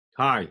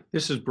Hi,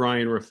 this is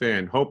Brian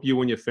Raffan. Hope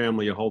you and your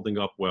family are holding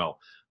up well.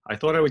 I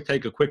thought I would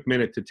take a quick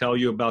minute to tell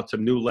you about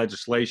some new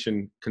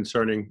legislation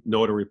concerning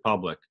Notary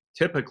Public.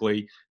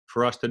 Typically,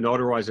 for us to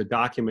notarize a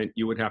document,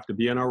 you would have to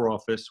be in our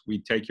office.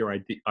 We'd take your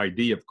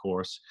ID, of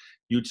course.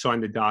 You'd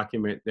sign the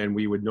document, then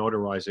we would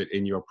notarize it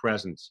in your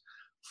presence.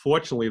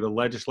 Fortunately, the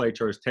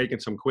legislature has taken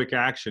some quick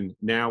action.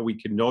 Now we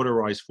can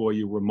notarize for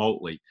you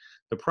remotely.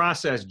 The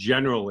process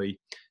generally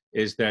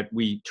is that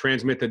we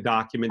transmit the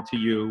document to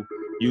you.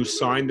 You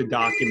sign the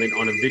document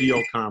on a video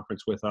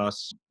conference with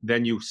us.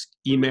 Then you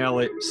email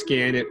it,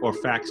 scan it, or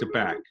fax it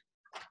back.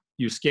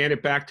 You scan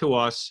it back to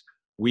us.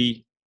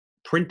 We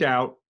print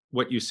out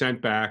what you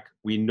sent back.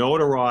 We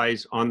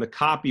notarize on the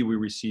copy we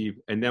receive,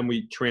 and then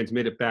we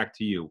transmit it back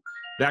to you.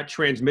 That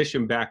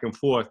transmission back and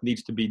forth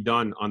needs to be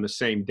done on the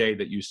same day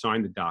that you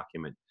sign the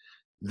document.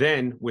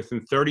 Then,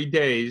 within 30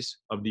 days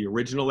of the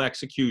original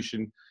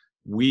execution,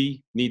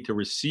 we need to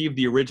receive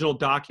the original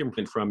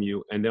document from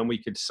you, and then we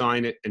could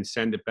sign it and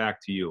send it back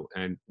to you,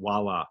 and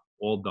voila,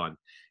 all done.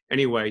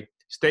 Anyway,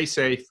 stay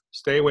safe,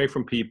 stay away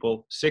from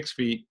people, 6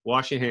 feet,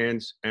 wash your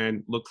hands,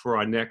 and look for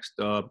our next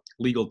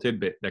legal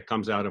tidbit that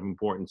comes out of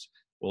importance.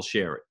 We'll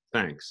share it.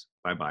 Thanks.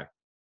 Bye-bye.